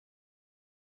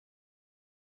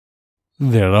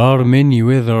There are many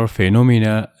weather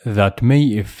phenomena that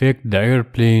may affect the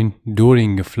airplane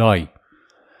during flight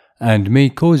and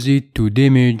may cause it to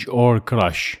damage or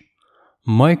crash.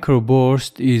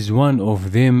 Microburst is one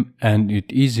of them, and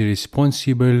it is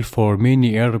responsible for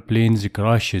many airplanes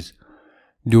crashes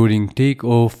during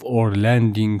takeoff or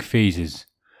landing phases.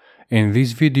 In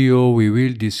this video we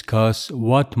will discuss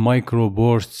what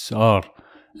microbursts are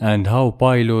and how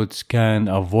pilots can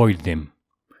avoid them.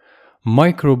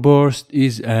 Microburst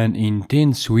is an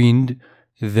intense wind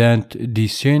that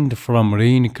descends from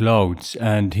rain clouds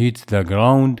and hits the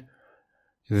ground,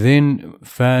 then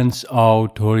fans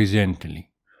out horizontally,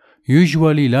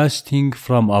 usually lasting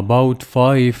from about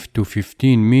 5 to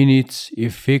 15 minutes,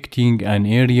 affecting an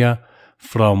area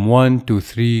from 1 to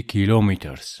 3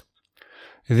 kilometers.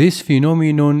 This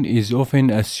phenomenon is often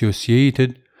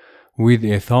associated with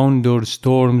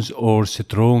thunderstorms or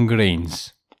strong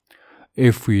rains.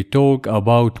 If we talk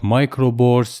about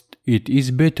microburst, it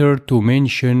is better to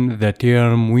mention the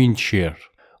term wind shear,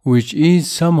 which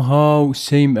is somehow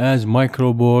same as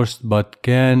microburst but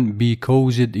can be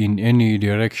caused in any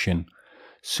direction.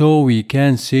 So we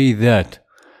can say that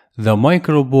the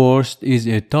microburst is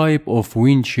a type of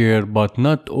wind shear, but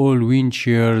not all wind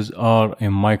shears are a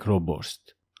microburst.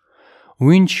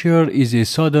 Wind shear is a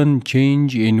sudden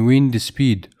change in wind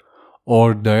speed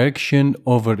or direction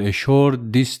over a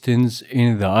short distance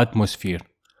in the atmosphere,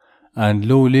 and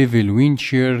low-level wind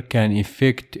shear can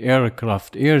affect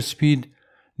aircraft airspeed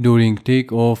during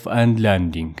takeoff and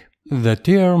landing. The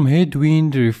term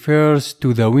headwind refers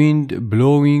to the wind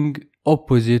blowing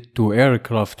opposite to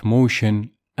aircraft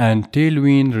motion, and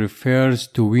tailwind refers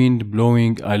to wind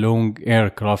blowing along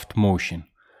aircraft motion.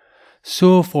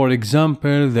 So, for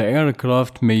example, the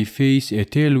aircraft may face a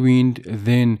tailwind,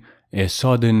 then a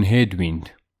sudden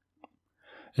headwind.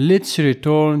 Let's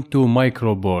return to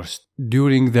microburst.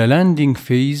 During the landing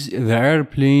phase, the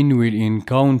airplane will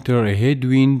encounter a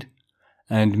headwind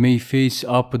and may face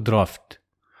updraft.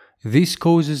 This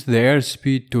causes the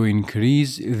airspeed to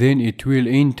increase, then it will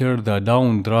enter the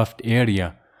downdraft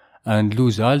area and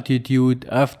lose altitude.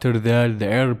 After that, the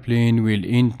airplane will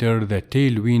enter the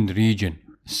tailwind region,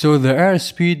 so the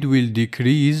airspeed will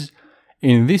decrease.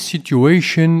 In this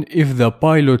situation, if the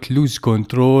pilot loses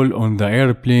control on the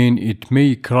airplane, it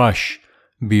may crash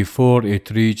before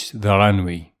it reaches the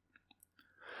runway.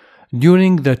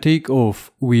 During the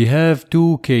takeoff, we have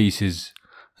two cases.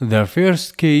 The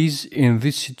first case, in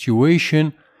this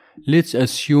situation, let's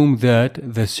assume that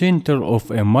the center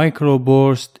of a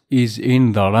microburst is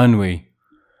in the runway.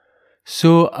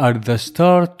 So at the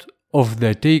start of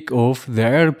the takeoff, the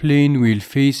airplane will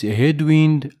face a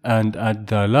headwind, and at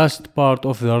the last part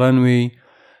of the runway,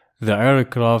 the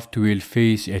aircraft will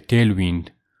face a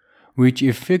tailwind, which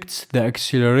affects the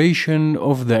acceleration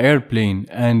of the airplane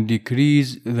and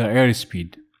decrease the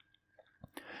airspeed.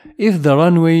 If the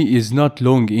runway is not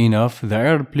long enough, the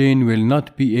airplane will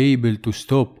not be able to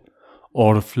stop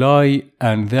or fly,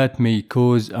 and that may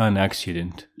cause an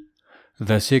accident.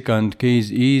 The second case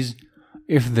is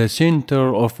if the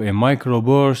center of a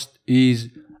microburst is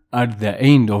at the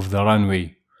end of the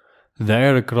runway. The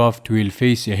aircraft will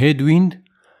face a headwind.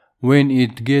 When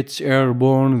it gets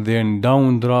airborne, then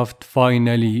downdraft,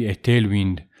 finally a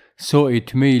tailwind, so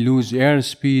it may lose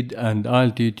airspeed and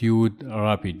altitude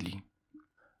rapidly.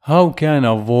 How can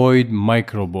avoid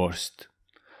microburst?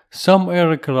 Some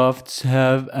aircrafts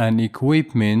have an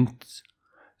equipment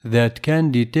that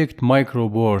can detect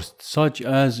microbursts, such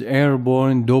as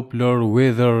airborne Doppler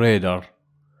weather radar.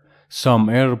 Some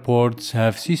airports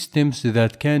have systems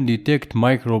that can detect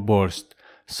microbursts,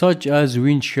 such as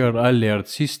wind shear alert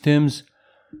systems,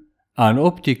 an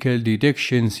optical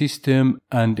detection system,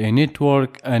 and a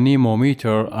network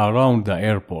anemometer around the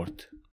airport.